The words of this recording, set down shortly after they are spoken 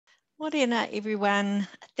Morena, everyone.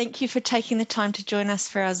 Thank you for taking the time to join us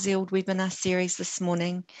for our Zealed webinar series this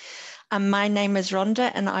morning. My name is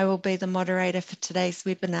Rhonda and I will be the moderator for today's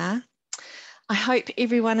webinar. I hope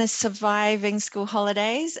everyone is surviving school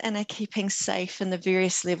holidays and are keeping safe in the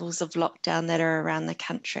various levels of lockdown that are around the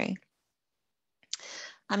country.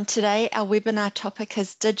 Today, our webinar topic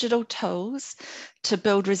is digital tools to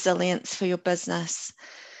build resilience for your business.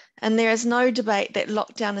 And there is no debate that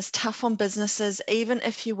lockdown is tough on businesses. Even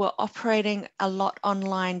if you were operating a lot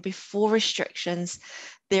online before restrictions,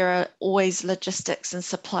 there are always logistics and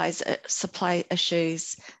supply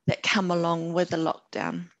issues that come along with the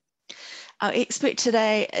lockdown. Our expert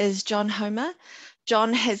today is John Homer.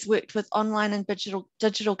 John has worked with online and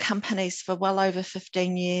digital companies for well over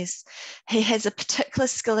 15 years. He has a particular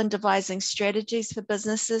skill in devising strategies for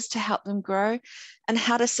businesses to help them grow and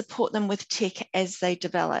how to support them with tech as they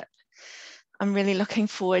develop. I'm really looking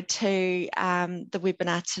forward to the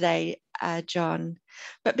webinar today, John.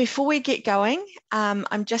 But before we get going,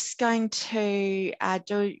 I'm just going to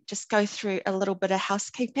go through a little bit of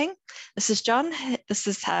housekeeping. This is John. This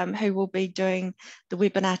is who will be doing the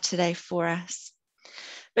webinar today for us.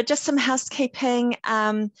 But just some housekeeping.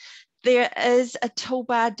 There is a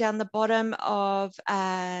toolbar down the bottom of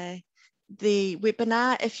the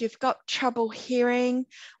webinar. If you've got trouble hearing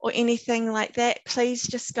or anything like that, please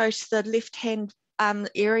just go to the left-hand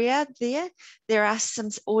area there. There are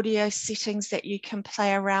some audio settings that you can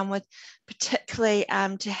play around with, particularly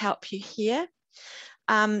to help you hear.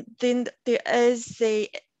 Then there is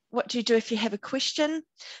what do you do if you have a question?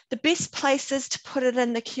 The best place is to put it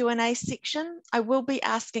in the Q&A section. I will be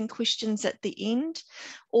asking questions at the end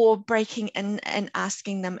or breaking in and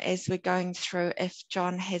asking them as we're going through if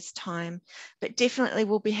John has time. But definitely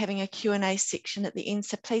we'll be having a Q&A section at the end,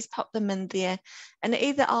 so please pop them in there and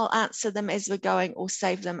either I'll answer them as we're going or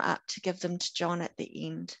save them up to give them to John at the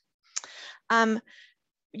end.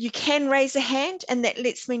 You can raise a hand and that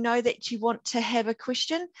lets me know that you want to have a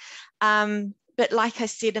question. But like I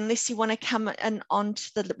said, unless you want to come in onto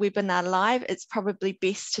the webinar live, it's probably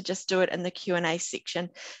best to just do it in the Q&A section.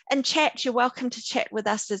 And chat, you're welcome to chat with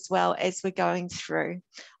us as well as we're going through.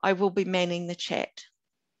 I will be manning the chat.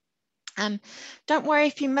 Don't worry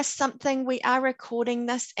if you missed something. We are recording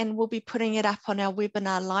this and we'll be putting it up on our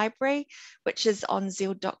webinar library, which is on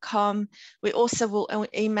zealed.com. We also will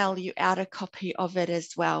email you out a copy of it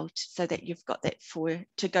as well so that you've got that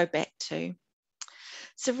to go back to.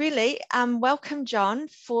 So really, welcome, John,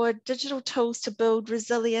 for digital tools to build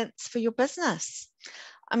resilience for your business.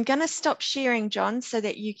 I'm going to stop sharing, John, so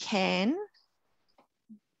that you can.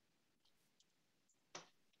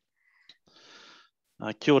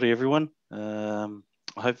 Kia ora, everyone. I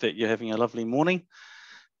hope that you're having a lovely morning.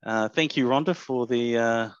 Thank you, Rhonda, for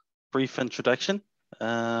the brief introduction.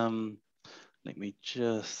 Let me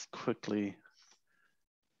just quickly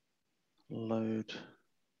load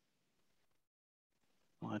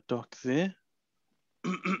my doc there,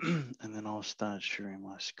 and then I'll start sharing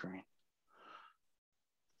my screen.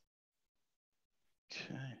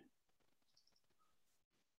 Okay.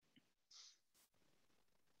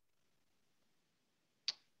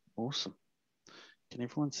 Awesome. Can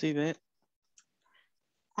everyone see that?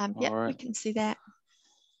 Yeah, right. We can see that.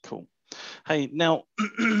 Cool. Hey, now,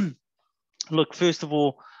 look, first of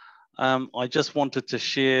all, I just wanted to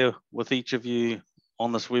share with each of you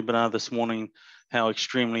on this webinar this morning how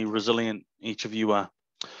extremely resilient each of you are.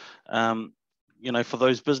 You know, for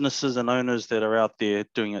those businesses and owners that are out there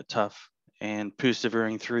doing it tough and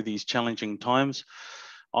persevering through these challenging times,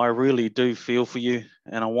 I really do feel for you,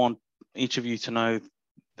 and I want each of you to know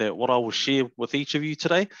that what I will share with each of you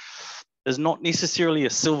today is not necessarily a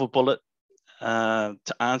silver bullet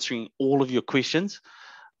to answering all of your questions,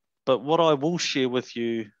 but what I will share with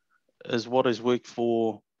you is what has worked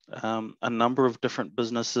for a number of different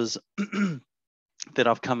businesses that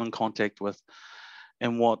I've come in contact with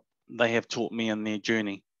and what they have taught me in their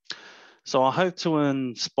journey. So I hope to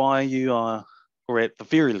inspire you or at the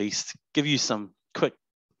very least, give you some quick,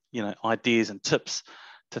 ideas and tips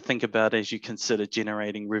to think about as you consider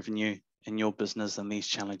generating revenue in your business in these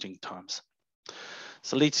challenging times.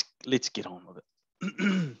 So let's get on with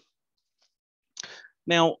it.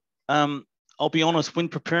 Now, I'll be honest, when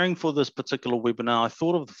preparing for this particular webinar, I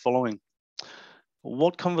thought of the following.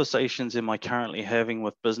 What conversations am I currently having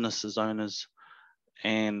with businesses owners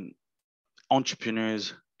and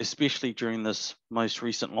entrepreneurs, especially during this most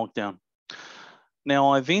recent lockdown?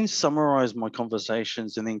 Now, I then summarized my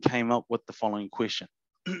conversations and then came up with the following question,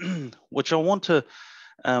 which I want to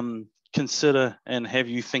consider and have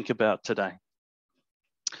you think about today.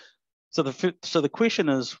 So the question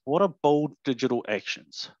is, what are bold digital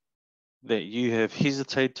actions that you have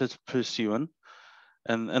hesitated to pursue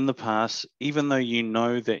in the past, even though you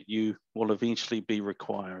know that you will eventually be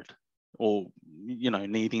required or,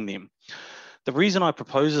 needing them? The reason I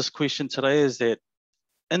propose this question today is that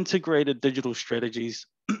integrated digital strategies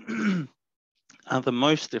are the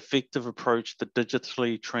most effective approach to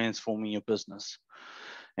digitally transforming your business.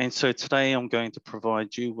 And so today I'm going to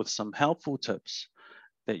provide you with some helpful tips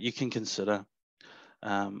that you can consider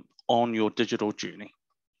on your digital journey,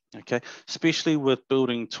 okay? Especially with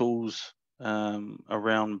building tools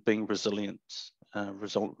around being resilient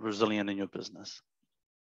in your business.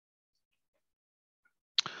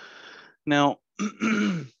 Now,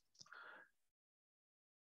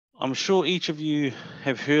 I'm sure each of you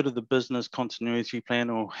have heard of the business continuity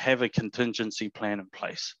plan or have a contingency plan in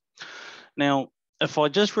place. Now, if I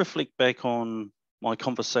just reflect back on my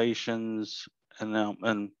conversations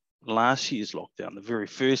in last year's lockdown, the very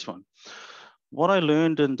first one, what I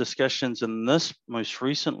learned in discussions in this most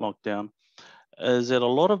recent lockdown is that a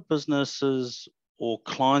lot of businesses or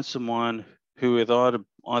clients of mine who have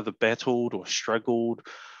either battled or struggled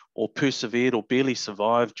or persevered or barely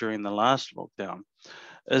survived during the last lockdown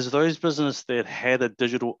is those businesses that had a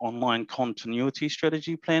digital online continuity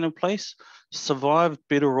strategy plan in place survived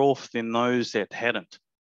better off than those that hadn't.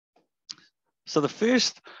 So the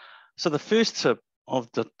first tip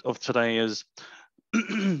of today is,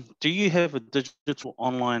 do you have a digital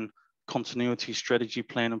online continuity strategy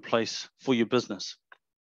plan in place for your business?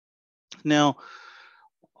 Now,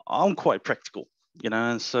 I'm quite practical,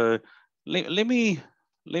 and so let me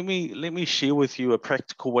share with you a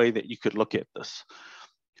practical way that you could look at this.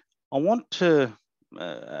 I want to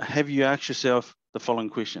have you ask yourself the following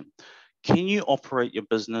question. Can you operate your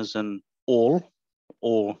business in all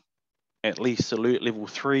or at least alert level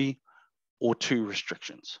 3 or 2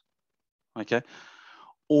 restrictions? Okay.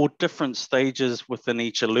 Or different stages within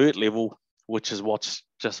each alert level, which is what's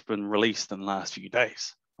just been released in the last few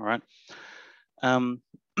days. All right.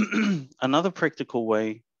 Another practical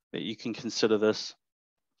way that you can consider this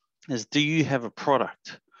is, do you have a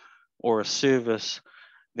product or a service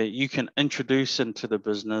that you can introduce into the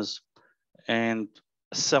business and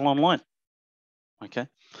sell online? Okay.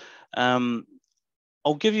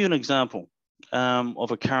 I'll give you an example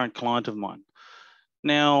of a current client of mine.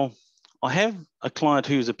 Now, I have a client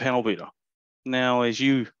who's a panel beater. Now, as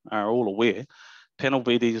you are all aware, panel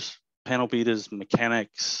beaters,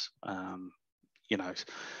 mechanics,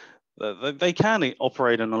 they can't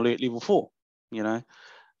operate in alert level 4,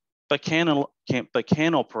 but can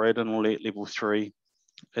operate in alert level 3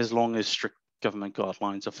 as long as strict government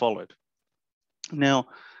guidelines are followed. Now,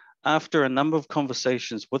 after a number of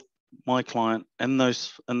conversations with my client in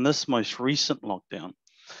this most recent lockdown,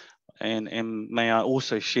 and may I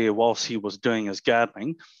also share, whilst he was doing his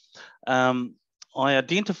gardening, I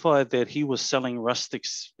identified that he was selling rustic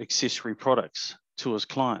accessory products to his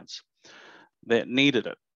clients that needed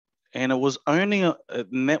it. And it was and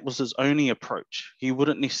that was his only approach. He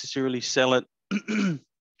wouldn't necessarily sell it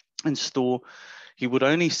in store. He would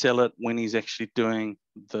only sell it when he's actually doing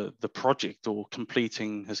the project or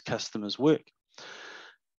completing his customer's work.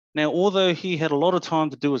 Now, although he had a lot of time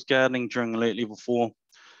to do his gardening during alert level 4,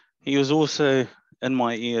 he was also in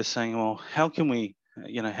my ear saying, well, how can we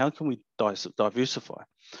diversify?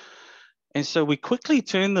 And so we quickly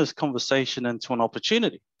turned this conversation into an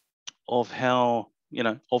opportunity of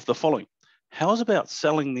of the following. How's about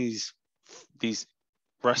selling these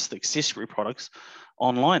rust accessory products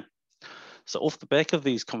online? So off the back of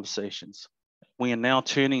these conversations, we are now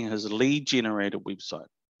turning his lead generator website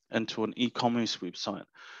into an e-commerce website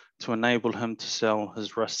to enable him to sell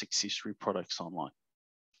his rust accessory products online.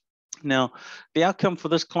 Now, the outcome for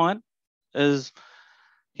this client is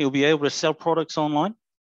he'll be able to sell products online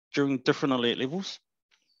during different alert levels.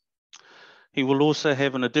 He will also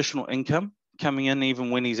have an additional income coming in even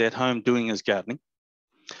when he's at home doing his gardening.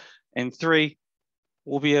 And 3,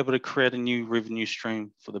 we'll be able to create a new revenue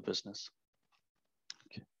stream for the business.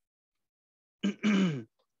 Okay.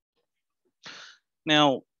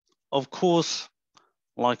 Now, of course,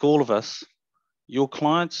 like all of us, your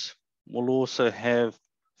clients will also have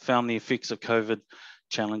found the effects of COVID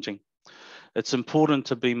challenging. It's important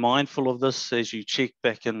to be mindful of this as you check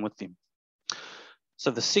back in with them.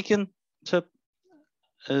 So the second tip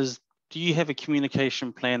is, do you have a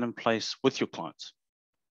communication plan in place with your clients?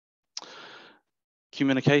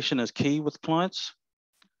 Communication is key with clients,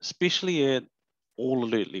 especially at all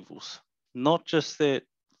alert levels, not just at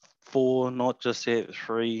 4, not just at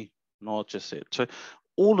 3, not just at 2,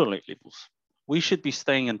 all alert levels. We should be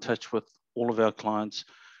staying in touch with all of our clients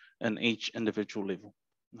in each individual level.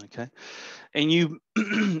 Okay. And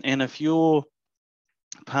and if you're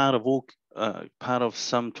part of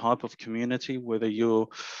some type of community, whether you've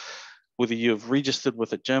registered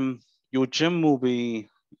with a gym, your gym will be,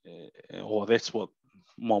 or that's what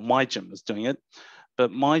my gym is doing it,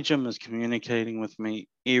 but my gym is communicating with me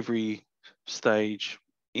every stage,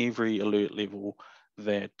 every alert level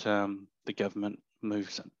that the government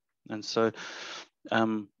moves in. And so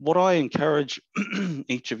what I encourage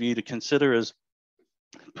each of you to consider is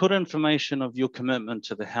put information of your commitment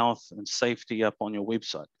to the health and safety up on your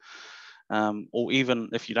website, or even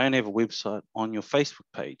if you don't have a website, on your Facebook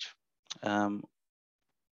page,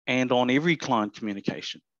 and on every client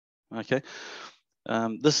communication. Okay.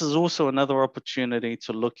 This is also another opportunity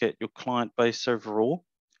to look at your client base overall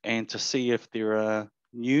and to see if there are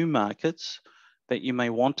new markets that you may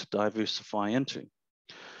want to diversify into.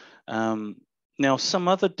 Now, some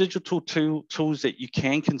other digital tools that you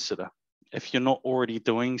can consider, if you're not already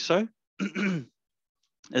doing so,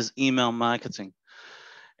 is email marketing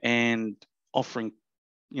and offering,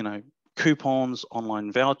 coupons,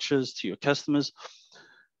 online vouchers to your customers.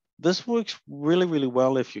 This works really, really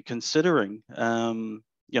well if you're considering, having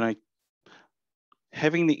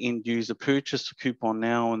the end user purchase a coupon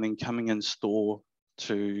now and then coming in store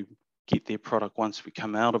to get their product once we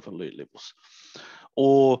come out of alert levels,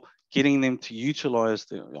 or getting them to utilize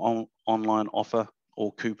the online offer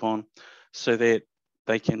or coupon so that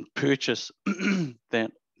they can purchase or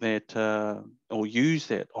use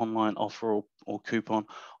that online offer or coupon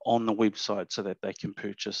on the website so that they can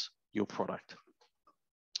purchase your product.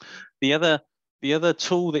 The other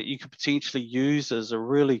tool that you could potentially use is a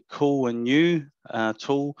really cool and new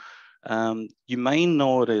tool. You may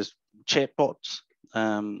know it as chatbots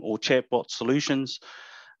or chatbot solutions.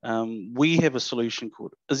 We have a solution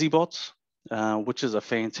called EasyBots, which is a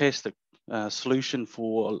fantastic solution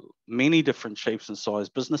for many different shapes and size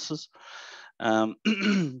businesses.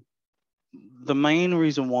 The main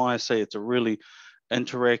reason why I say it's a really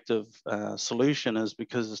interactive solution is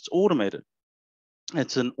because it's automated.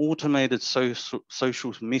 It's an automated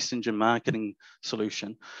social messenger marketing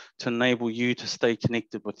solution to enable you to stay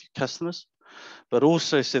connected with your customers, but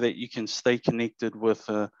also so that you can stay connected with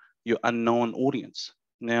your unknown audience.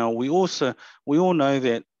 Now, we all know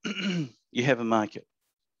that you have a market.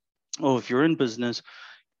 Or if you're in business,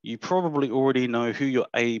 you probably already know who your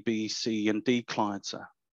A, B, C, and D clients are.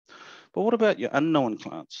 But what about your unknown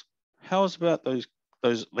clients? How's about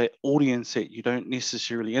that audience that you don't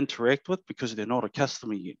necessarily interact with because they're not a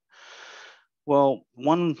customer yet? Well,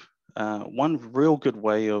 one real good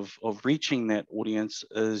way of reaching that audience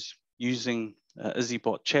is using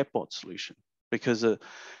EasyBot chatbot solution, because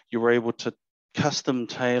you're able to custom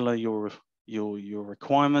tailor your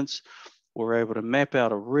requirements. We're able to map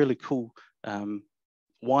out a really cool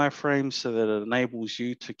wireframe so that it enables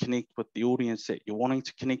you to connect with the audience that you're wanting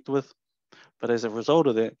to connect with. But as a result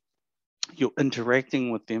of that, you're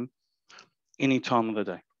interacting with them any time of the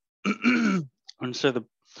day. And so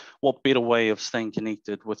what better way of staying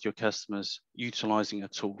connected with your customers utilizing a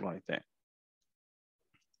tool like that?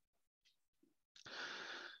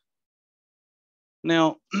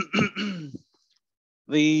 Now,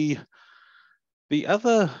 the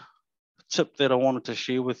other tip that I wanted to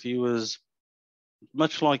share with you is,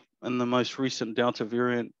 much like in the most recent Delta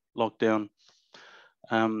variant lockdown,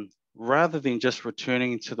 rather than just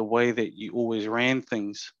returning to the way that you always ran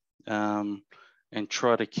things and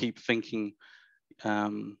try to keep thinking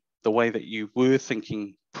the way that you were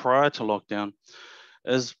thinking prior to lockdown,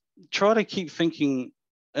 is try to keep thinking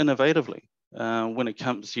innovatively when it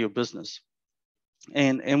comes to your business.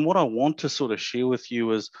 And what I want to sort of share with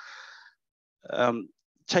you is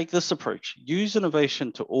take this approach. Use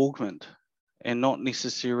innovation to augment and not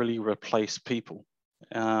necessarily replace people.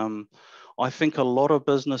 I think a lot of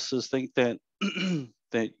businesses think that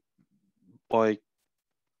that by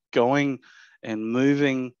going and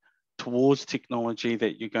moving towards technology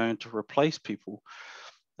that you're going to replace people.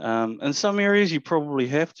 In some areas you probably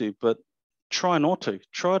have to, but try not to.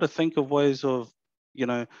 Try to think of ways of,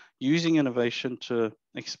 using innovation to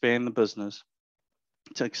expand the business,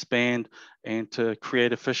 to expand and to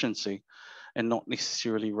create efficiency, and not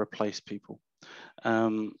necessarily replace people.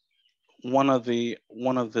 One of the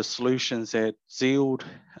solutions that Zealed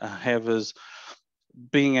have is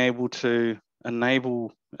being able to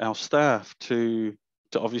enable our staff to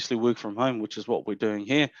obviously work from home, which is what we're doing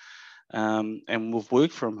here. And we've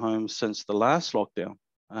worked from home since the last lockdown,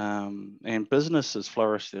 and business has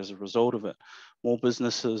flourished as a result of it. More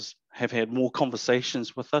businesses have had more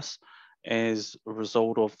conversations with us as a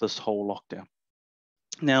result of this whole lockdown.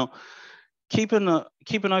 Now, keep an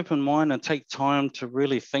open mind and take time to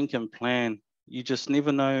really think and plan. You just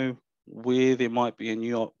never know where there might be a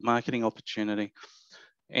new marketing opportunity.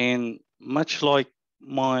 And much like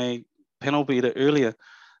my panel beater earlier,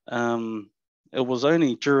 it was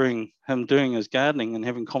only during him doing his gardening and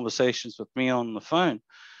having conversations with me on the phone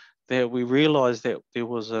that we realized that there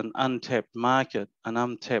was an untapped market, an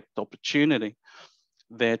untapped opportunity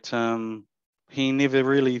that he never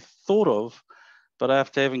really thought of. But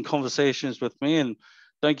after having conversations with me, and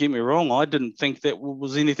don't get me wrong, I didn't think that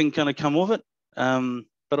was anything going to come of it.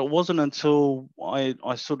 But it wasn't until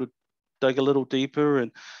I sort of dug a little deeper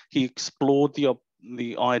and he explored the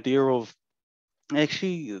idea of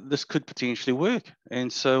actually this could potentially work.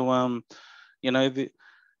 And so,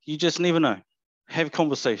 you just never know. Have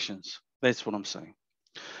conversations. That's what I'm saying.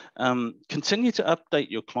 Continue to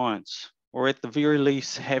update your clients, or at the very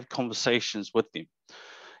least, have conversations with them.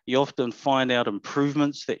 You often find out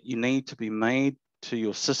improvements that you need to be made to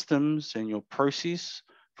your systems and your processes.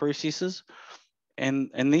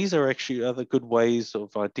 And these are actually other good ways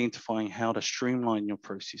of identifying how to streamline your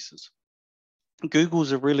processes.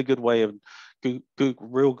 Google's a really good way of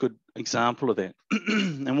real good example of that.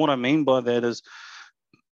 And what I mean by that is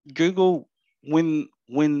Google, when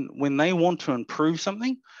they want to improve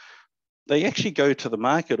something, they actually go to the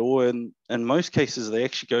market, or in most cases, they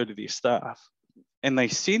actually go to their staff, and they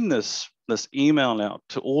send this email out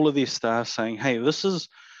to all of their staff saying, "Hey, this is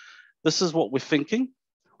what we're thinking.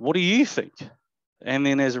 What do you think?" And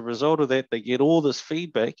then as a result of that, they get all this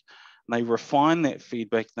feedback, and they refine that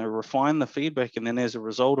feedback, and they refine the feedback, and then as a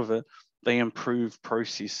result of it, they improve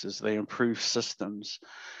processes, they improve systems,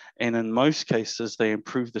 and in most cases, they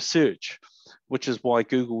improve the search, which is why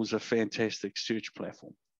Google is a fantastic search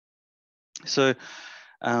platform. So,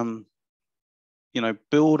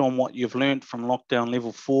 build on what you've learned from lockdown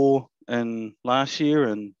level 4 in last year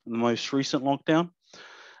and the most recent lockdown.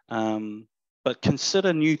 But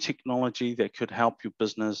consider new technology that could help your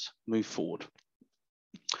business move forward.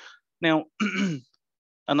 Now,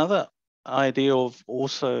 another idea of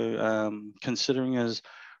also considering is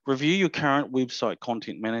review your current website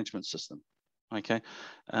content management system. Okay,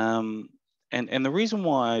 and the reason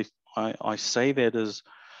why I say that is,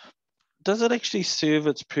 does it actually serve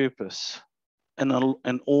its purpose in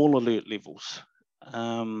all alert levels?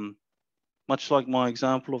 Much like my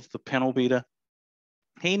example of the panel beater,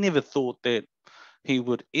 he never thought that he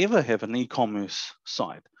would ever have an e-commerce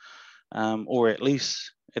site, or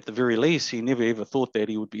at the very least, he never ever thought that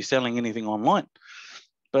he would be selling anything online.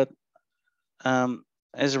 But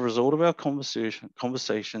as a result of our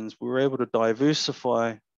conversations, we were able to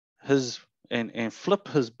diversify his and flip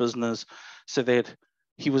his business so that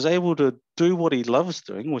he was able to do what he loves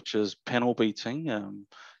doing, which is panel beating, and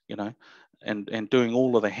doing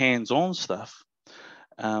all of the hands-on stuff.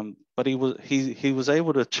 But he was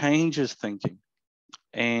able to change his thinking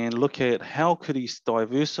and look at how could he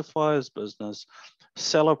diversify his business,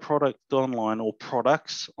 sell a product online or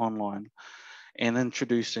products online, and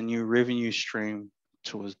introduce a new revenue stream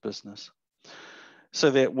to his business. So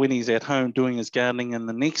that when he's at home doing his gardening in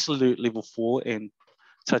the next alert level 4, and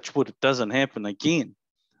touch wood, it doesn't happen again.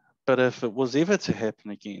 But if it was ever to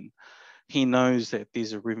happen again, he knows that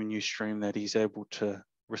there's a revenue stream that he's able to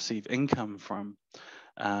receive income from,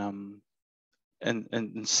 and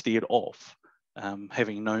instead of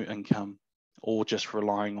having no income or just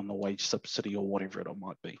relying on the wage subsidy or whatever it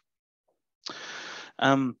might be.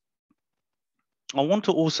 I want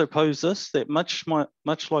to also pose this, that much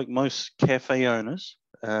like most cafe owners,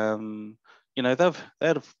 they've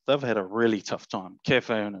had a really tough time.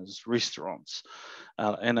 Cafe owners, restaurants,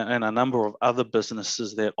 and a number of other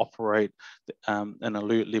businesses that operate in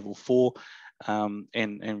alert level 4, and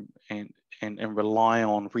rely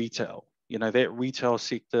on retail. That retail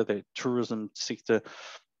sector, that tourism sector,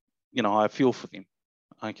 I feel for them.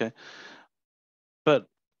 Okay, but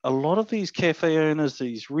a lot of these cafe owners,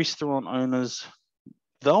 these restaurant owners,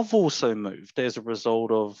 they've also moved as a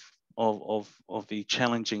result of these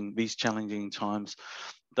challenging times.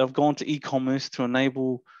 They've gone to e-commerce to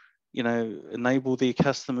enable their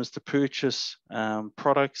customers to purchase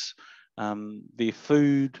products, their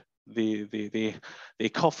food, their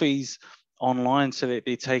coffees online, so that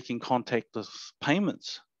they're taking contactless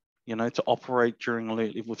payments, to operate during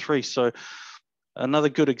alert level 3. So another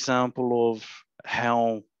good example of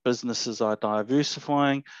how businesses are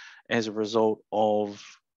diversifying as a result of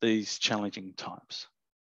these challenging times.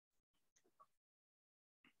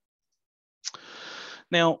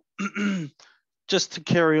 Now, just to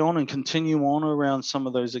carry on and continue on around some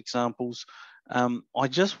of those examples, I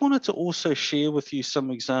just wanted to also share with you some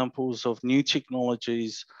examples of new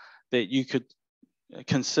technologies that you could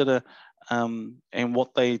consider, and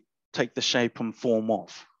what they take the shape and form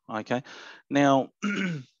of. Okay, now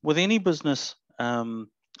with any business that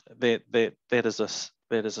is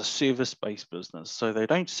that is a service-based business. So they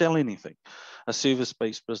don't sell anything. A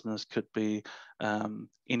service-based business could be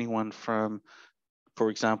anyone from,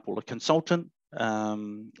 for example, a consultant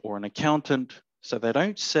or an accountant. So they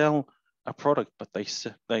don't sell a product, but they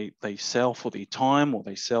sell for their time, or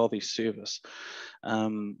they sell their service.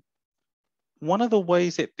 One of the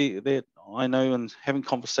ways that I know and having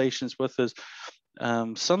conversations with is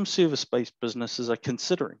some service-based businesses are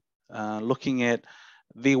considering looking at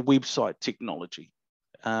their website technology.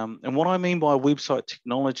 And what I mean by website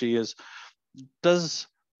technology is, does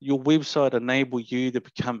your website enable you to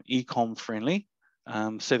become e-com friendly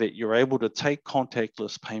so that you're able to take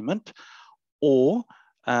contactless payment, or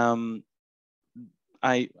are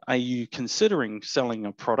you considering selling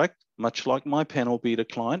a product, much like my panel beta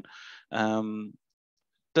client?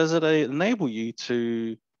 Does it enable you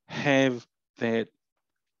to have that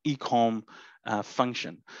e-com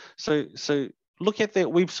function? So look at that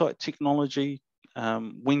website technology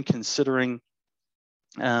when considering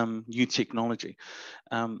new technology.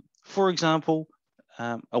 For example,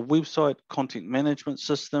 a website content management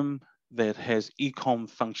system that has e-com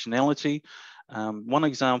functionality. One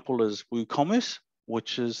example is WooCommerce,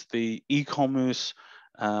 which is the e-commerce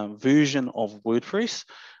version of WordPress.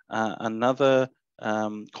 Another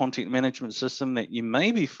content management system that you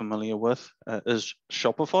may be familiar with is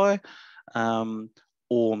Shopify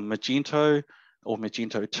or Magento or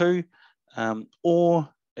Magento 2, or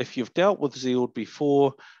if you've dealt with Zealed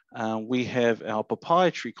before, we have our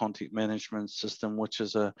proprietary content management system, which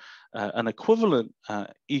is an equivalent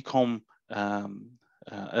e-com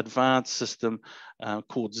advanced system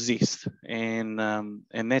called Zest, and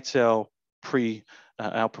that's our proprietary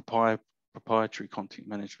content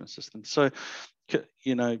management system. So,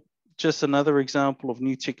 you know, just another example of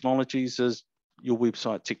new technologies is your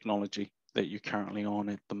website technology that you're currently on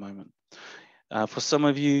at the moment. For some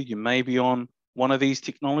of you, you may be on one of these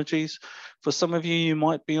technologies. For some of you, you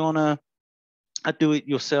might be on a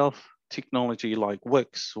do-it-yourself technology like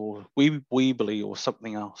Wix or Weebly or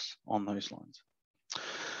something else on those lines.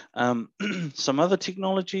 Some other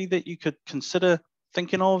technology that you could consider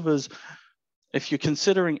thinking of is, if you're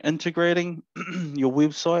considering integrating your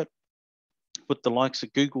website with the likes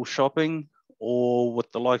of Google Shopping or with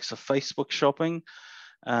the likes of Facebook Shopping,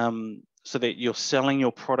 so that you're selling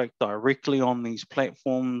your product directly on these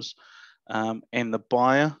platforms, and the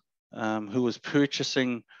buyer who is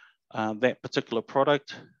purchasing that particular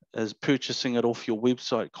product is purchasing it off your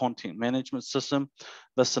website content management system,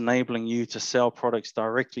 thus enabling you to sell products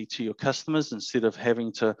directly to your customers instead of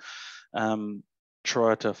having to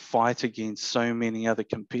try to fight against so many other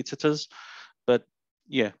competitors. But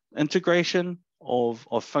yeah, integration of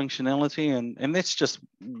functionality, and that's just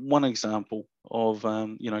one example of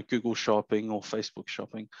you know, Google Shopping or Facebook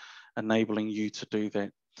Shopping enabling you to do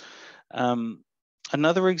that.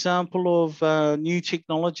 Another example of new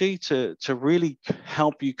technology to really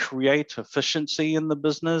help you create efficiency in the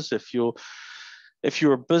business. If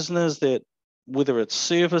you're a business that, whether it's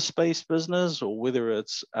service-based business or whether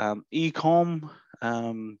it's e-com,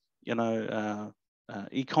 you know,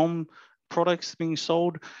 e-com products being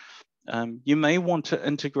sold, you may want to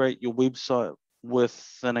integrate your website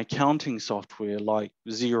with an accounting software like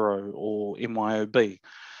Xero or MYOB.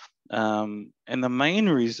 And the main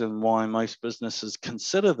reason why most businesses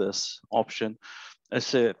consider this option is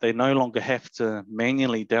that they no longer have to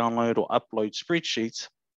manually download or upload spreadsheets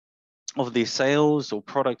of their sales or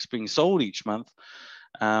products being sold each month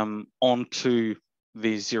onto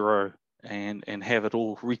their Xero and have it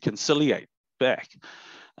all reconciliate back.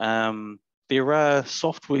 There are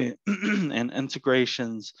software and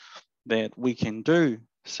integrations that we can do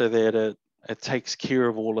so that it takes care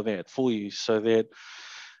of all of that for you, so that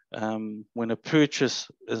when a purchase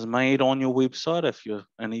is made on your website, if you're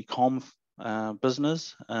an e-com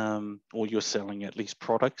business, or you're selling at least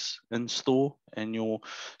products in store in your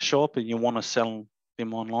shop and you want to sell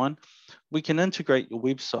them online, we can integrate your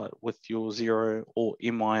website with your Xero or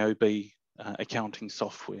MYOB accounting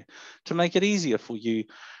software to make it easier for you,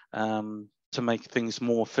 to make things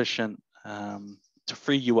more efficient, to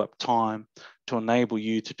free you up time, to enable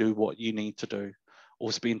you to do what you need to do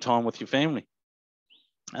or spend time with your family.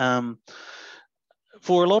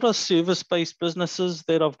 For a lot of service-based businesses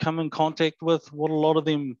that I've come in contact with, what a lot of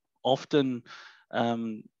them often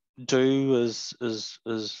do is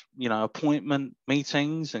you know, appointment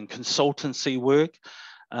meetings and consultancy work.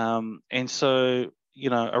 And so, you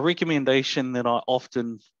know, a recommendation that I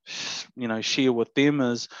often, you know, share with them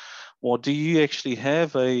is, well, do you actually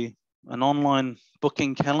have an online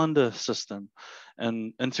booking calendar system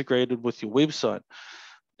and integrated with your website?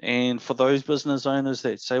 And for those business owners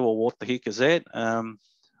that say, well, what the heck is that?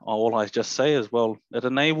 all I just say is, well, it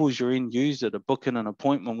enables your end user to book in an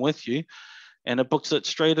appointment with you, and it books it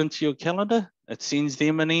straight into your calendar. It sends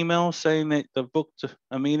them an email saying that they've booked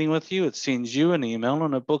a meeting with you. It sends you an email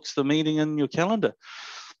and it books the meeting in your calendar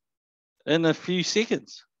in a few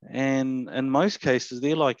seconds. And in most cases,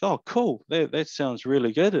 they're like, oh, cool, that sounds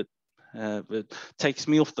really good. It takes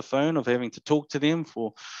me off the phone of having to talk to them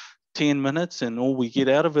for 10 minutes, and all we get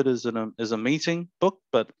out of it is a meeting book.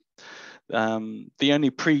 But the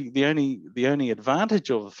only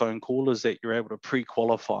advantage of a phone call is that you're able to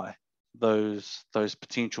pre-qualify those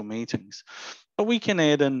potential meetings. But we can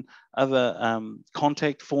add in other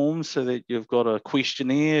contact forms so that you've got a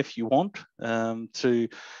questionnaire if you want,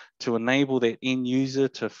 to enable that end user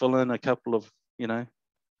to fill in a couple of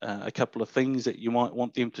things that you might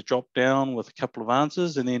want them to drop down with a couple of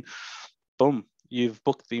answers, and then boom, you've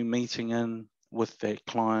booked the meeting in with that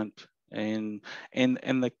client. And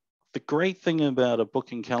the great thing about a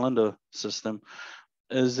booking calendar system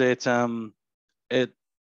is that it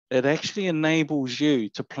actually enables you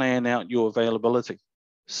to plan out your availability.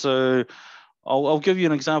 So I'll give you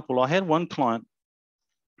an example. I had one client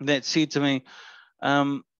that said to me,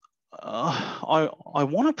 I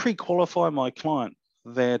want to pre-qualify my client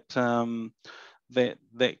that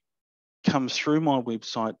comes through my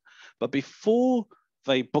website, but before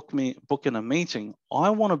they book in a meeting, I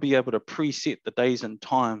want to be able to preset the days and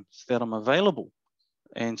times that I'm available.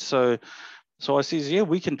 And so I says, yeah,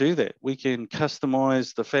 we can do that. We can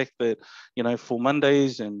customize the fact that, for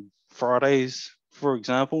Mondays and Fridays, for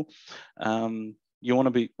example,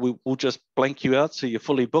 we'll just blank you out so you're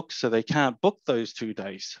fully booked, so they can't book those 2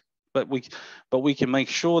 days. But we can make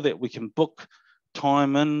sure that we can book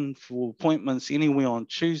time in for appointments anywhere on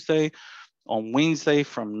Tuesday, on Wednesday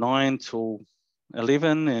from 9 till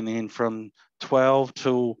 11, and then from 12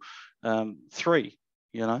 till 3,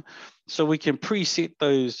 So we can preset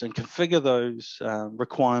those and configure those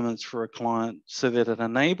requirements for a client so that it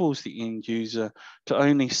enables the end user to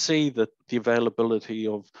only see the availability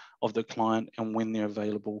of the client and when they're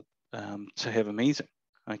available to have a meeting.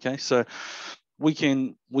 Okay, so we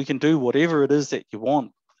can do whatever it is that you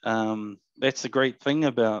want. That's the great thing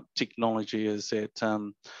about technology, is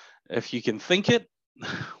that if you can think it,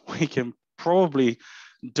 we can probably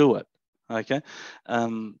do it. Okay,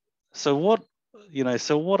 Zealed,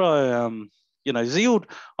 Zealed,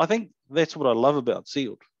 I think that's what I love about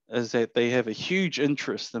Zealed, is that they have a huge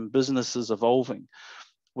interest in businesses evolving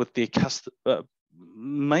with their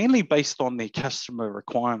mainly based on their customer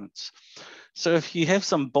requirements. So if you have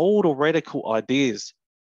some bold or radical ideas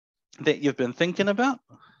that you've been thinking about,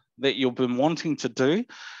 that you've been wanting to do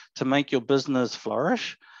to make your business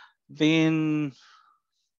flourish, then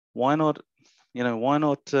why not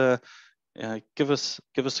give us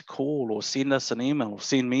a call, or send us an email, or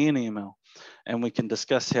send me an email, and we can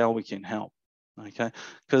discuss how we can help. Okay,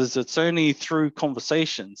 because it's only through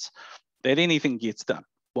conversations that anything gets done.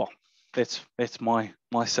 Well, that's my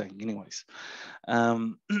saying, anyways.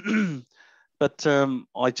 But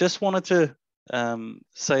I just wanted to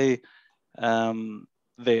say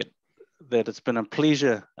that it's been a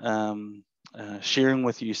pleasure sharing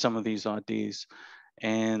with you some of these ideas.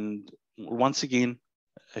 And once again,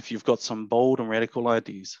 if you've got some bold and radical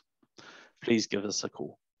ideas, please give us a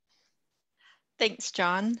call. Thanks,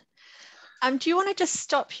 John. Do you want to just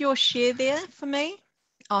stop your share there for me?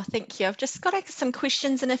 Oh, thank you. I've just got some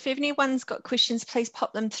questions, and if anyone's got questions, please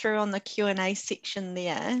pop them through on the Q&A section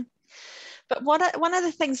there. But one of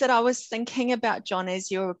the things that I was thinking about, John, as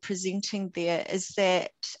you were presenting there, is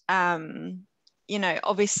that,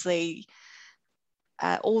 obviously,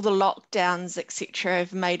 all the lockdowns, etc.,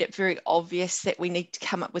 have made it very obvious that we need to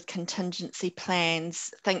come up with contingency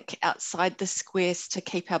plans, think outside the squares to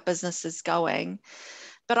keep our businesses going.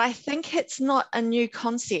 But I think it's not a new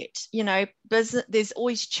concept. There's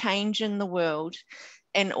always change in the world,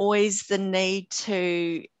 and always the need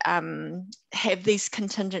to have these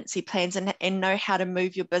contingency plans and know how to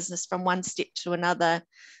move your business from one step to another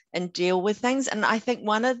and deal with things. And I think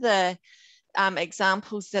one of the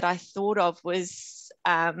examples that I thought of was,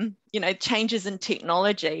 changes in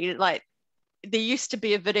technology. Like, there used to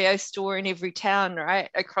be a video store in every town, right,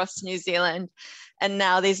 across New Zealand, and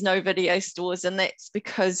now there's no video stores, and that's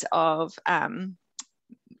because of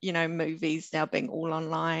movies now being all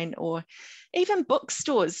online, or even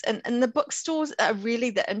bookstores. And the bookstores are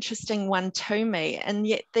really the interesting one to me. And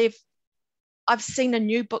yet I've seen a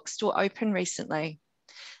new bookstore open recently,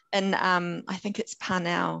 and I think it's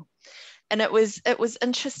Parnell. And it was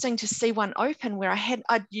interesting to see one open where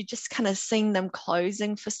you just kind of seen them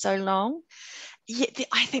closing for so long. Yet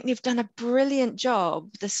I think they've done a brilliant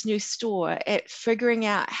job, this new store, at figuring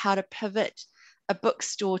out how to pivot a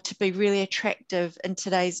bookstore to be really attractive in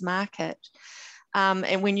today's market.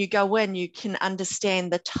 And when you go in, you can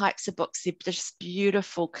understand the types of books. They're just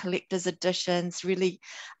beautiful collector's editions, really,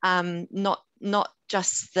 not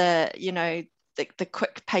just the, you know, the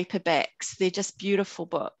quick paperbacks. They're just beautiful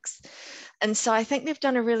books. And so I think they've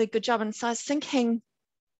done a really good job. And so I was thinking,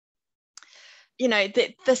 you know,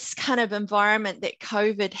 that this kind of environment that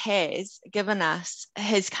COVID has given us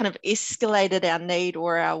has kind of escalated our need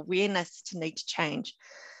or our awareness to need to change.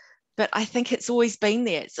 But I think it's always been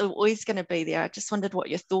there. It's always going to be there. I just wondered what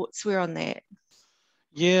your thoughts were on that.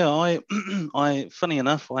 Yeah, I funny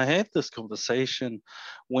enough, I had this conversation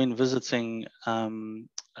when visiting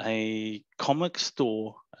a comic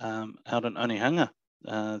store out in Onehunga.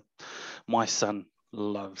 My son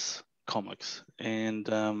loves comics,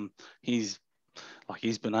 and he's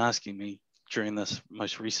been asking me during this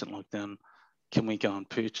most recent lockdown, can we go and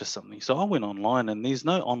purchase something? So I went online, and there's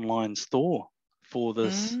no online store for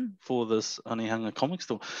this Onehunga comic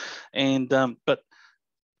store, and but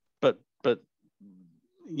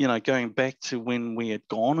you know, going back to when we had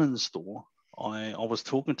gone in store, I was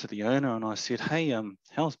talking to the owner, and I said, hey,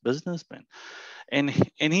 how's business been? And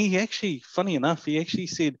he actually, funny enough, he actually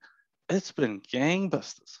said it's been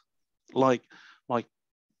gangbusters, like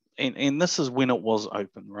and this is when it was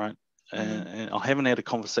open, right? And I haven't had a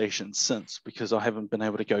conversation since because I haven't been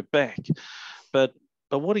able to go back. But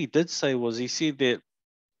what he did say was, he said that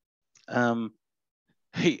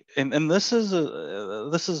this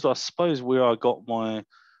is I suppose where I got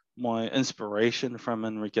my inspiration from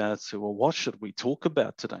in regards to, well, what should we talk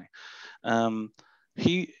about today?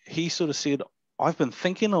 He sort of said, I've been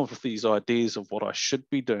thinking of these ideas of what I should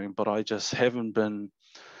be doing, but I just haven't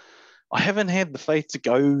had the faith to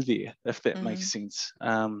go there, if that makes sense.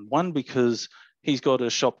 One, because he's got a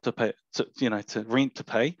shop to pay, to rent to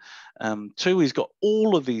pay. Two, he's got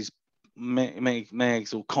all of these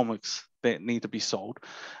mags or comics that need to be sold,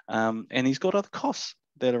 and he's got other costs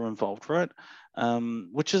that are involved, right?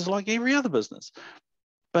 Which is like every other business.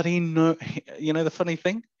 But the funny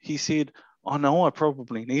thing, he said, I know I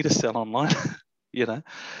probably need to sell online,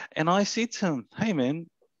 and I said to him, hey man,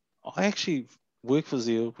 I actually work for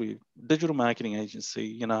Zeal, we digital marketing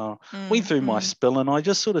agency, went through my spill, and I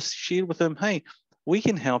just sort of shared with him, hey, we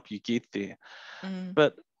can help you get there.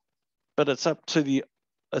 But it's up to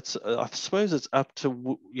I suppose it's up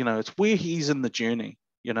to, it's where he's in the journey,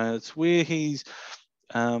 it's where he's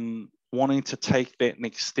wanting to take that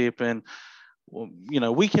next step. And,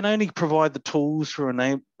 we can only provide the tools for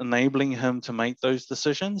enabling him to make those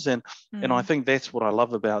decisions. And I think that's what I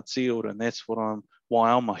love about Zeal, and that's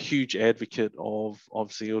why I'm a huge advocate of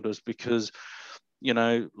Zeal, is because,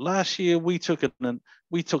 last year we took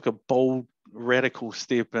a bold, radical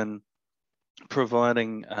step in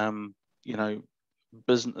providing,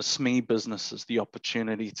 SME businesses the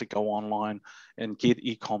opportunity to go online and get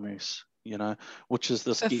e-commerce, which is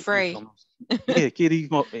this for free. Get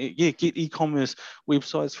e-commerce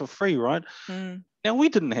websites for free, right? Now, we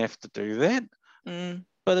didn't have to do that,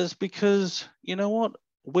 but it's because, you know what,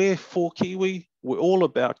 we're for Kiwi. We're all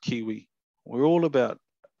about Kiwi. We're all about,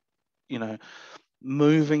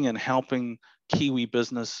 moving and helping Kiwi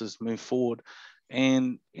businesses move forward.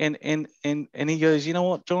 And he goes, you know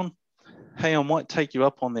what, John? Hey, I might take you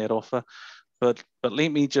up on that offer, but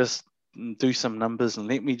let me just do some numbers and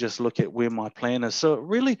let me just look at where my plan is. So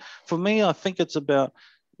really, for me, I think it's about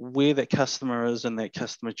where that customer is in that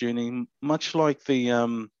customer journey, much like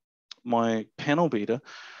the my panel beater.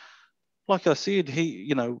 Like I said,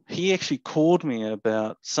 he actually called me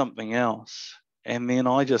about something else, and then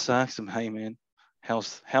I just asked him, hey man, how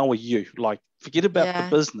are you? Like, forget about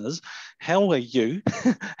the business. How are you?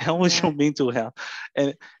 How is your mental health?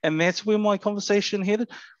 And that's where my conversation headed.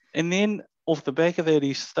 And then off the back of that,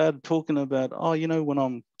 he started talking about, when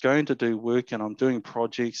I'm going to do work and I'm doing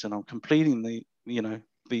projects and I'm completing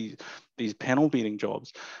these panel beating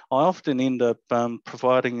jobs, I often end up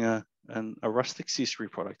providing a rust accessory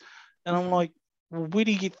product. And I'm like, well, where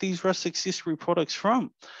do you get these rust accessory products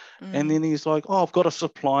from? And then he's like, I've got a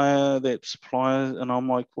supplier that supplies. And I'm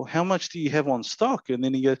like, well, how much do you have on stock? And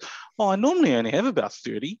then he goes, I normally only have about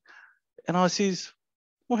 30. And I says,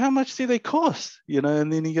 well, how much do they cost?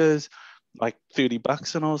 And then he goes, like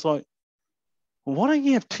 $30. And I was like, well, why don't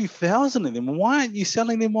you have 2,000 of them? Why aren't you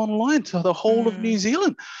selling them online to the whole of New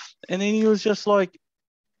Zealand? And then he was just like,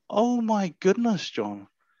 oh my goodness, John.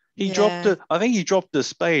 I think he dropped the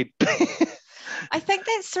spade. I think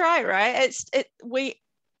that's right?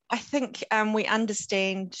 I think we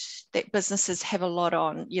understand that businesses have a lot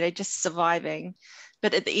on, just surviving.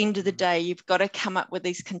 But at the end of the day, you've got to come up with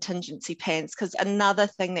these contingency plans, because another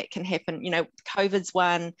thing that can happen, COVID's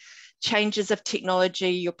one, changes of technology,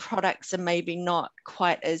 your products are maybe not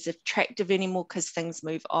quite as attractive anymore because things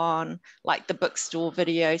move on, like the bookstore,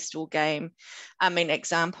 video store game,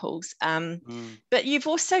 examples. But you've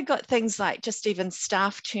also got things like just even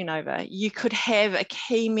staff turnover. You could have a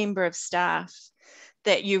key member of staff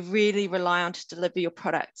that you really rely on to deliver your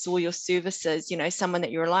products or your services, someone that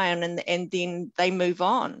you rely on, and then they move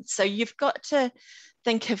on. So you've got to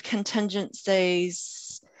think of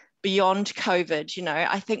contingencies beyond COVID.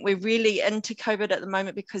 I think we're really into COVID at the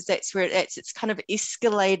moment because that's where it's kind of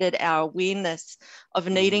escalated our awareness of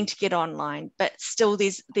needing to get online. But still,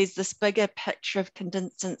 there's this bigger picture of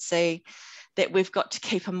contingency that we've got to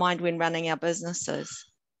keep in mind when running our businesses.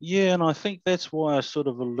 Yeah, and I think that's why I sort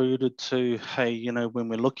of alluded to, hey, when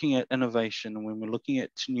we're looking at innovation and when we're looking at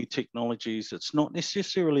new technologies, it's not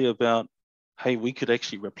necessarily about, hey, we could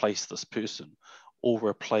actually replace this person or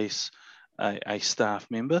replace a staff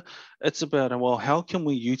member. It's about, well, how can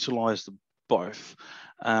we utilize both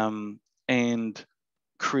and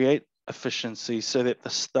create efficiency so that the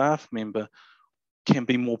staff member can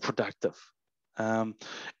be more productive?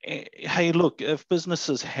 Hey, look, if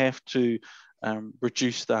businesses have to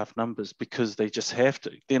reduce staff numbers because they just have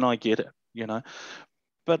to, then I get it,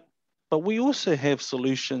 But we also have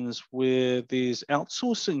solutions where there's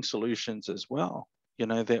outsourcing solutions as well,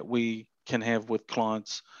 that we can have with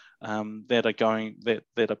clients that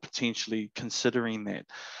are potentially considering that,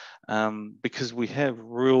 because we have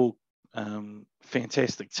real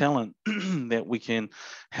fantastic talent that we can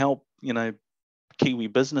help, Kiwi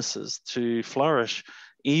businesses to flourish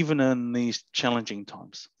even in these challenging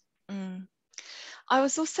times. I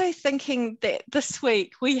was also thinking that this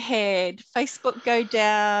week we had Facebook go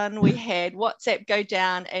down, we had WhatsApp go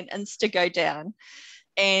down, and Insta go down.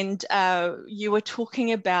 And you were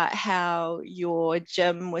talking about how your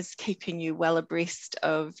gym was keeping you well abreast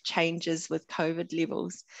of changes with COVID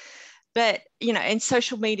levels. But, and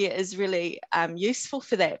social media is really useful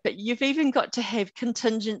for that. But you've even got to have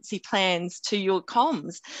contingency plans to your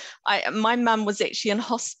comms. My mum was actually in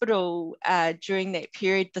hospital during that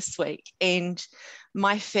period this week, and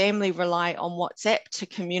my family rely on WhatsApp to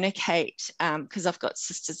communicate because I've got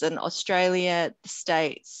sisters in Australia, the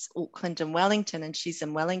States, Auckland and Wellington, and she's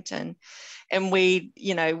in Wellington. And we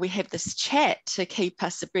have this chat to keep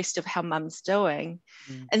us abreast of how mum's doing.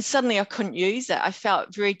 And suddenly I couldn't use it. I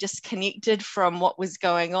felt very disconnected from what was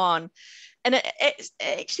going on. And it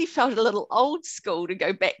actually felt a little old school to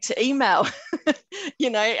go back to email,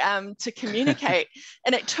 to communicate.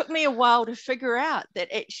 And it took me a while to figure out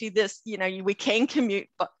that actually this, we can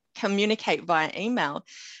communicate via email.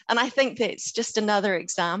 And I think that's just another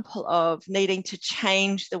example of needing to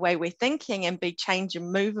change the way we're thinking and be change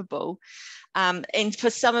and movable. And for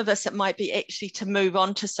some of us, it might be actually to move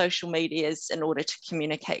on to social medias in order to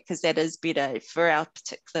communicate, because that is better for our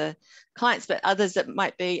particular clients. But others, it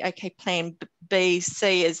might be, okay, plan B,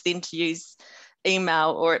 C is then to use email,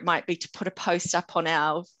 or it might be to put a post up on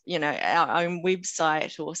our own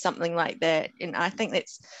website or something like that. And I think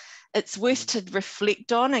it's worth to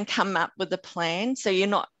reflect on and come up with a plan, so you're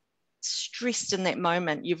not stressed in that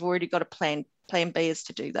moment. You've already got a plan. Plan B is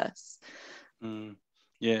to do this.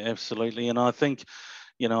 Yeah, absolutely. And I think,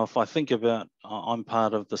 if I think about, I'm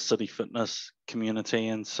part of the City Fitness community.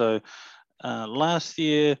 And so last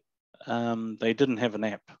year, they didn't have an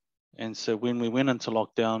app. And so when we went into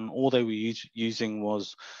lockdown, all they were using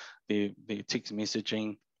was their text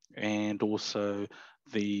messaging and also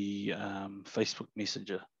the Facebook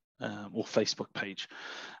Messenger or Facebook page.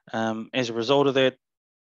 As a result of that,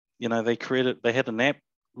 they had an app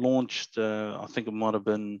launched, I think it might have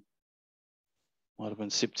been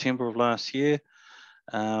September of last year.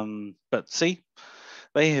 But see,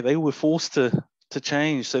 they were forced to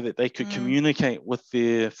change so that they could communicate with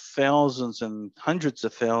their thousands and hundreds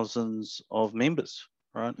of thousands of members,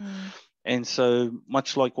 right? And so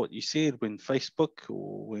much like what you said, when Facebook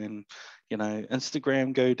or when,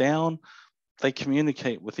 Instagram go down, they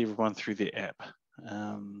communicate with everyone through their app.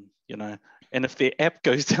 And if their app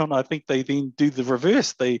goes down, I think they then do the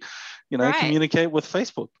reverse. They, right, communicate with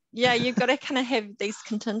Facebook. Yeah, you've got to kind of have these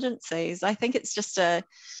contingencies. I think it's just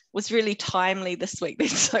was really timely this week that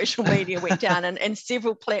social media went down and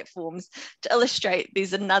several platforms, to illustrate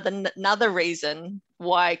there's another reason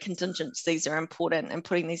why contingencies are important, and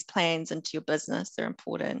putting these plans into your business are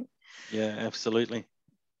important. Yeah, absolutely.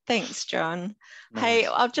 Thanks, John. Nice. Hey,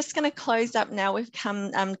 I'm just going to close up now. We've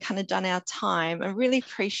come kind of done our time. I really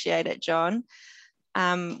appreciate it, John.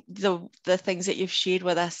 The things that you've shared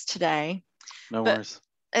with us today. No worries.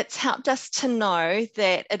 It's helped us to know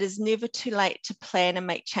that it is never too late to plan and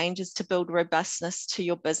make changes to build robustness to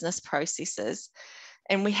your business processes.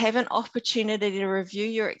 And we have an opportunity to review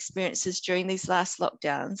your experiences during these last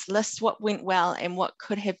lockdowns, list what went well and what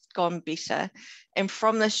could have gone better. And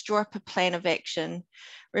from this, draw up a plan of action.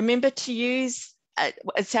 Remember to use,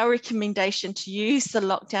 it's our recommendation to use the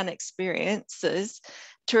lockdown experiences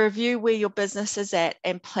to review where your business is at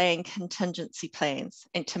and plan contingency plans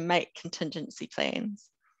and to make contingency plans.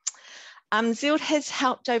 Zeld has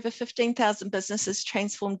helped over 15,000 businesses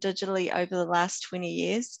transform digitally over the last 20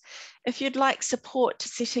 years. If you'd like support to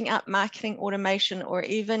setting up marketing automation or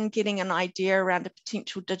even getting an idea around a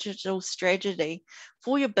potential digital strategy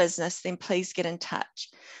for your business, then please get in touch.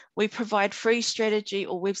 We provide free strategy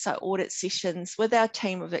or website audit sessions with our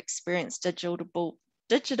team of experienced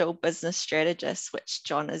digital business strategists, which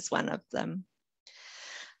John is one of them.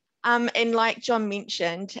 And like John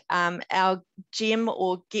mentioned, our GEM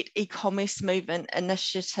or Get E-commerce Movement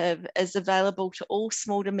initiative is available to all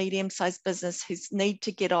small to medium-sized business who need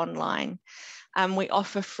to get online. We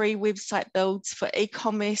offer free website builds for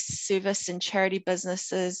e-commerce, service and charity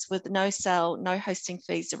businesses with no sale, no hosting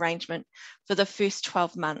fees arrangement for the first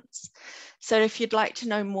 12 months. So if you'd like to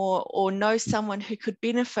know more or know someone who could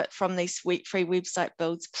benefit from these free website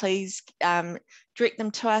builds, please direct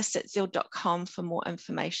them to us at zeld.com for more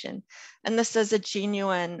information. And this is a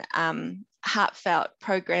genuine, heartfelt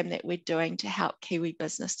program that we're doing to help Kiwi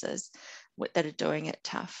businesses that are doing it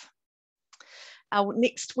tough. Our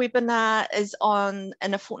next webinar is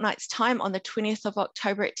in a fortnight's time on the 20th of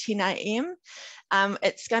October at 10 a.m.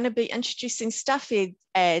 It's going to be introducing stuff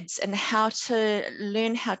ads and how to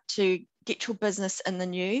learn how to get your business in the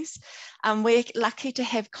news. We're lucky to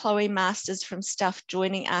have Chloe Masters from Stuff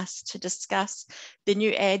joining us to discuss the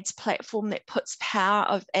new ads platform that puts power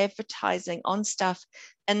of advertising on Stuff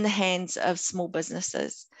in the hands of small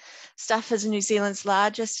businesses. Stuff is New Zealand's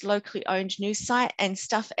largest locally owned news site, and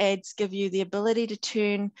Stuff ads give you the ability to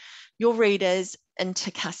turn your readers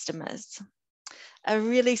into customers. A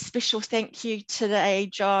really special thank you today,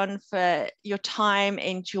 John, for your time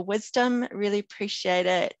and your wisdom. Really appreciate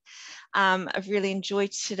it. I've really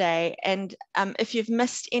enjoyed today. And if you've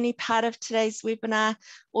missed any part of today's webinar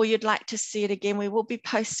or you'd like to see it again, we will be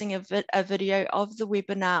posting a video of the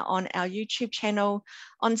webinar on our YouTube channel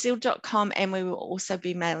on zeld.com, and we will also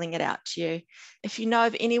be mailing it out to you. If you know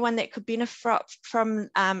of anyone that could benefit from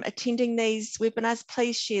attending these webinars,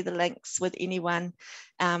 please share the links with anyone.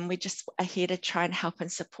 We just are here to try and help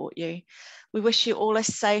and support you. We wish you all a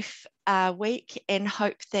safe week and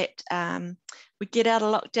hope that we get out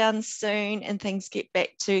of lockdown soon and things get back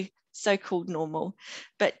to so-called normal.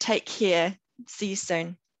 But take care. See you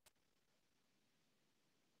soon.